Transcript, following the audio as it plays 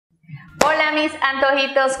Hola mis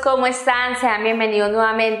antojitos, ¿cómo están? Sean bienvenidos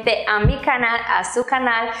nuevamente a mi canal, a su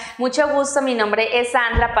canal. Mucho gusto, mi nombre es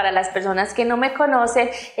Sandra. Para las personas que no me conocen,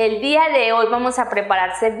 el día de hoy vamos a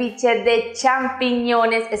preparar ceviche de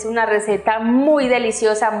champiñones. Es una receta muy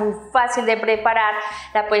deliciosa, muy fácil de preparar.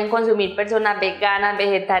 La pueden consumir personas veganas,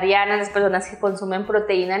 vegetarianas, las personas que consumen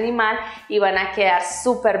proteína animal y van a quedar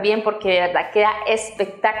súper bien porque de verdad queda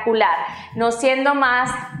espectacular. No siendo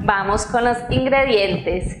más, vamos con los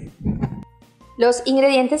ingredientes. Los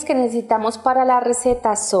ingredientes que necesitamos para la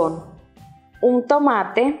receta son un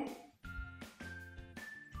tomate,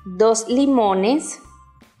 2 limones,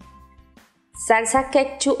 salsa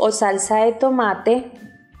ketchup o salsa de tomate,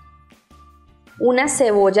 una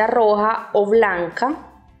cebolla roja o blanca,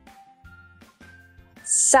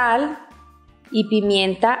 sal y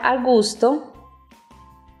pimienta al gusto,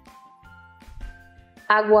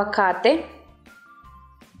 aguacate,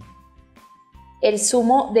 el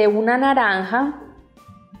zumo de una naranja,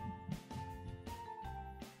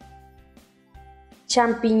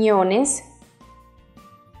 champiñones,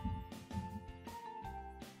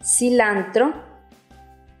 cilantro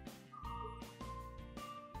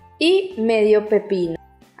y medio pepino.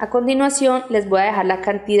 A continuación les voy a dejar la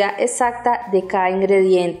cantidad exacta de cada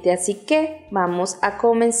ingrediente, así que vamos a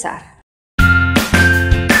comenzar.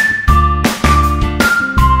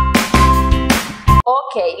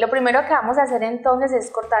 Ok, lo primero que vamos a hacer entonces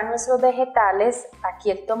es cortar nuestros vegetales.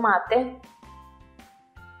 Aquí el tomate,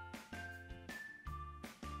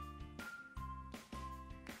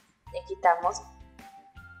 le quitamos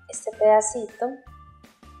este pedacito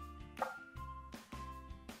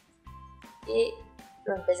y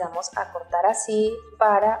lo empezamos a cortar así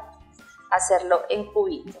para hacerlo en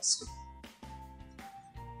cubitos.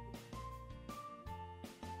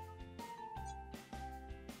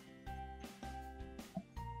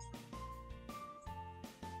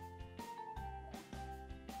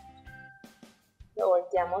 Lo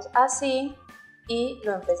volteamos así y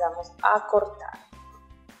lo empezamos a cortar.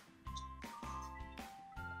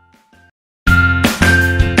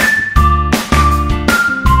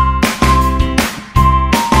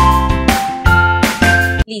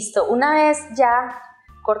 Listo, una vez ya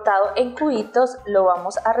cortado en cubitos, lo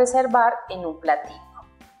vamos a reservar en un platito.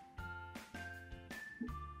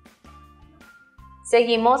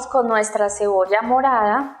 Seguimos con nuestra cebolla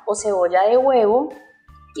morada o cebolla de huevo.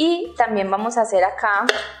 Y también vamos a hacer acá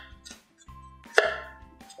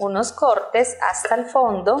unos cortes hasta el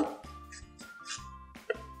fondo,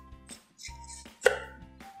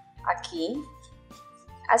 aquí,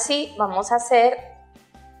 así vamos a hacer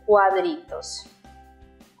cuadritos,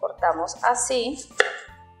 cortamos así.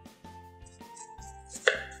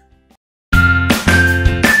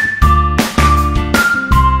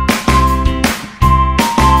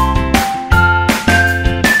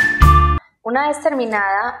 Una vez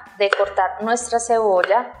terminada de cortar nuestra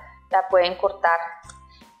cebolla, la pueden cortar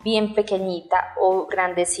bien pequeñita o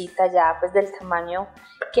grandecita, ya pues del tamaño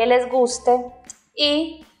que les guste,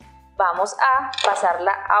 y vamos a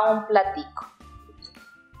pasarla a un platico.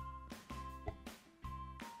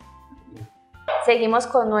 Seguimos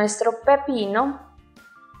con nuestro pepino,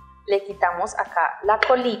 le quitamos acá la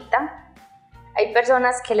colita. Hay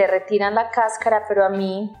personas que le retiran la cáscara, pero a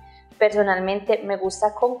mí personalmente me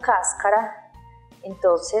gusta con cáscara.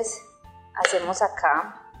 Entonces hacemos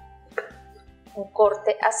acá un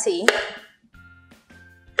corte así.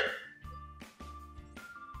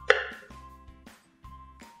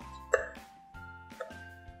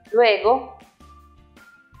 Luego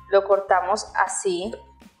lo cortamos así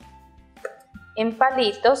en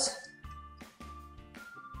palitos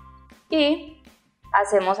y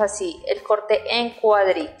hacemos así el corte en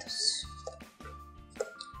cuadritos.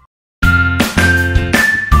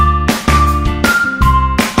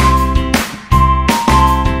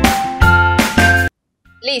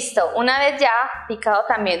 Listo, una vez ya picado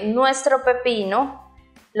también nuestro pepino,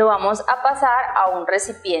 lo vamos a pasar a un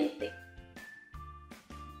recipiente.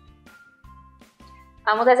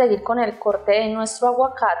 Vamos a seguir con el corte de nuestro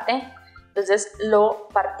aguacate, entonces lo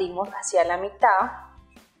partimos hacia la mitad.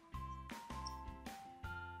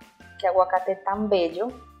 Qué aguacate tan bello.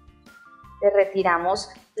 Le retiramos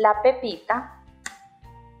la pepita.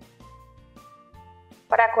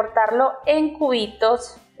 Para cortarlo en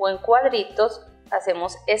cubitos o en cuadritos,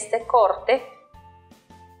 hacemos este corte.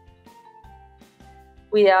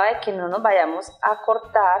 Cuidado de que no nos vayamos a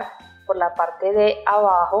cortar por la parte de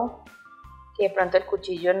abajo, que de pronto el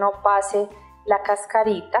cuchillo no pase la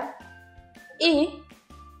cascarita, y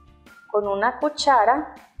con una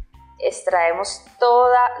cuchara extraemos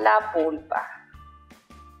toda la pulpa.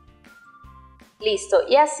 Listo,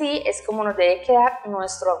 y así es como nos debe quedar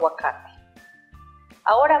nuestro aguacate.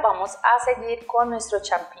 Ahora vamos a seguir con nuestro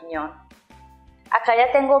champiñón. Acá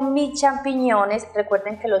ya tengo mis champiñones.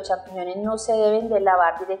 Recuerden que los champiñones no se deben de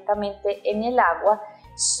lavar directamente en el agua,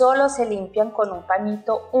 solo se limpian con un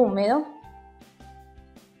pañito húmedo.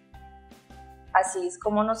 Así es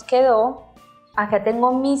como nos quedó. Acá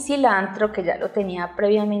tengo mi cilantro que ya lo tenía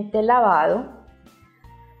previamente lavado.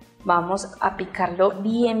 Vamos a picarlo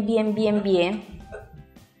bien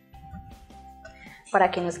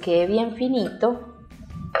para que nos quede bien finito.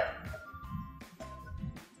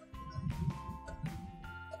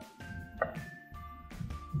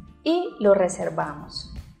 Y lo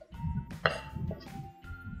reservamos.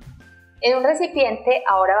 En un recipiente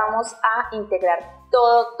ahora vamos a integrar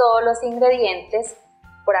todos los ingredientes.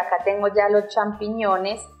 Por acá tengo ya los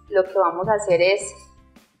champiñones. Lo que vamos a hacer es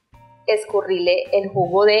escurrirle el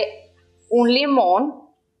jugo de un limón.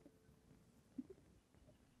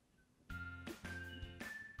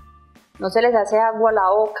 No se les hace agua a la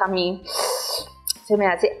boca. A mí se me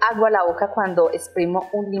hace agua a la boca cuando exprimo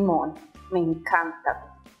un limón. Me encanta.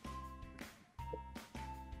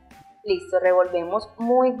 Listo, revolvemos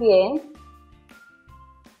muy bien.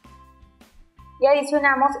 Y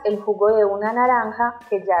adicionamos el jugo de una naranja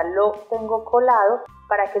que ya lo tengo colado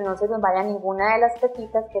para que no se nos vaya ninguna de las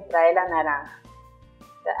pepitas que trae la naranja.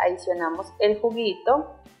 Adicionamos el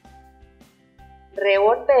juguito,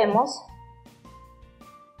 revolvemos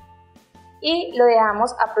y lo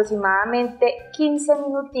dejamos aproximadamente 15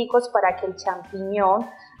 minuticos para que el champiñón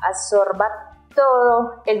absorba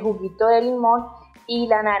todo el juguito de limón y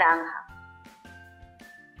la naranja.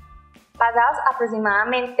 Pasados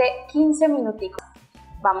aproximadamente 15 minuticos,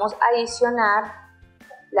 vamos a adicionar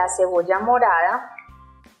la cebolla morada,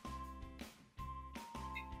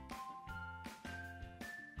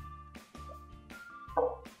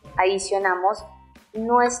 adicionamos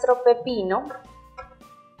nuestro pepino,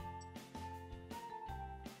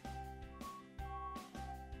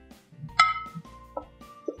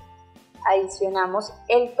 adicionamos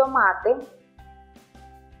el tomate,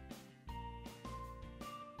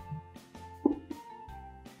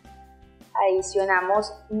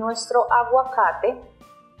 adicionamos nuestro aguacate,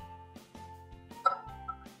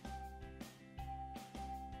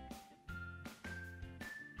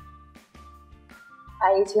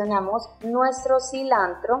 adicionamos nuestro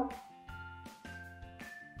cilantro,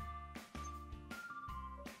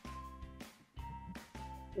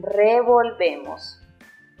 revolvemos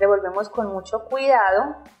con mucho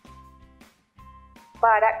cuidado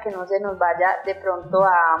para que no se nos vaya de pronto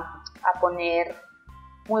a poner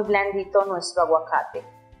muy blandito nuestro aguacate.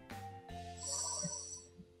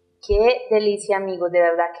 Qué delicia, amigos, de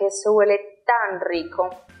verdad que eso huele tan rico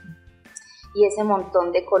y ese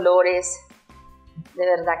montón de colores. De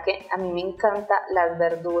verdad que a mí me encantan las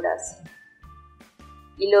verduras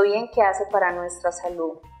y lo bien que hace para nuestra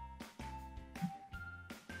salud.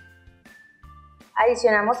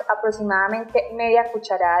 Adicionamos aproximadamente media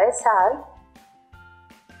cucharada de sal.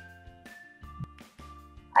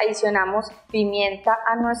 Adicionamos pimienta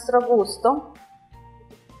a nuestro gusto.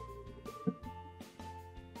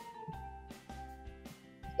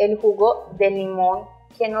 El jugo de limón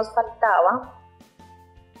que nos faltaba.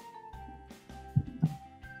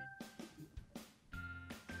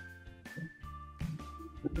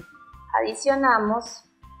 Adicionamos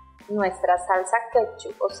nuestra salsa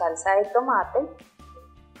ketchup o salsa de tomate.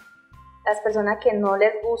 Las personas que no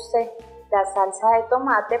les guste la salsa de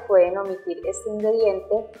tomate pueden omitir este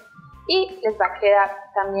ingrediente y les va a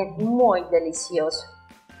quedar también muy delicioso.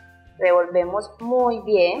 Revolvemos muy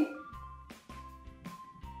bien.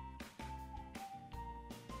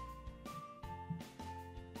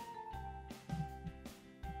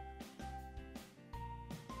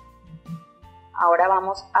 Ahora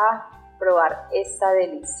vamos a probar esta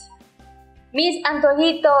delicia. Mis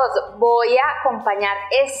antojitos, voy a acompañar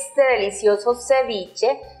este delicioso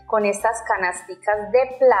ceviche con estas canasticas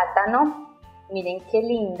de plátano. Miren qué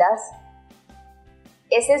lindas.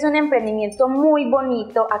 Este es un emprendimiento muy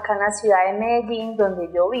bonito acá en la ciudad de Medellín,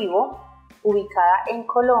 donde yo vivo, ubicada en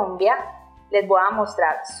Colombia. Les voy a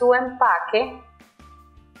mostrar su empaque.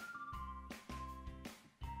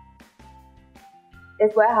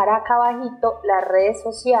 Les voy a dejar acá abajito las redes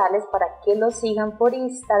sociales para que los sigan por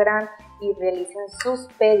Instagram y realicen sus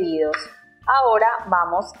pedidos. Ahora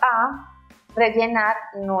vamos a rellenar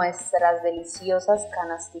nuestras deliciosas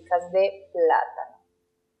canasticas de plátano.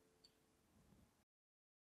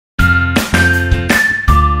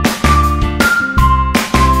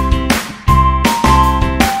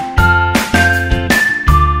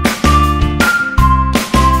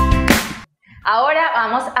 Ahora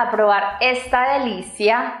vamos a probar probar esta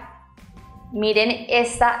delicia. Miren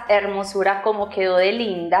esta hermosura como quedó de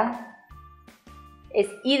linda. Es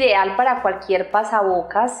ideal para cualquier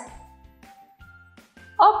pasabocas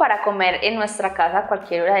o para comer en nuestra casa a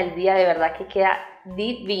cualquier hora del día. De verdad que queda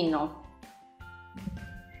divino.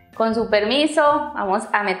 Con su permiso, vamos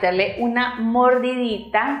a meterle una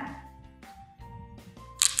mordidita.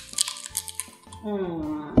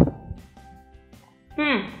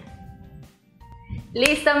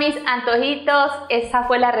 Listo, mis antojitos, esta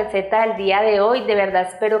fue la receta del día de hoy. De verdad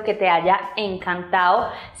espero que te haya encantado.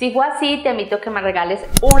 Si fue así, te invito a que me regales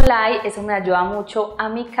un like, eso me ayuda mucho a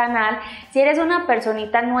mi canal. Si eres una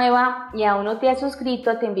personita nueva y aún no te has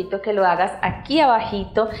suscrito, te invito a que lo hagas aquí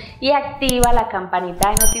abajito y activa la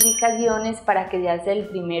campanita de notificaciones para que seas el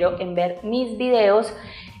primero en ver mis videos.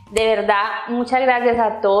 De verdad, muchas gracias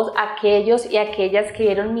a todos aquellos y aquellas que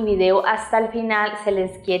vieron mi video hasta el final. Se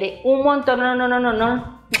les quiere un montón.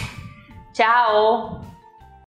 No. Chao.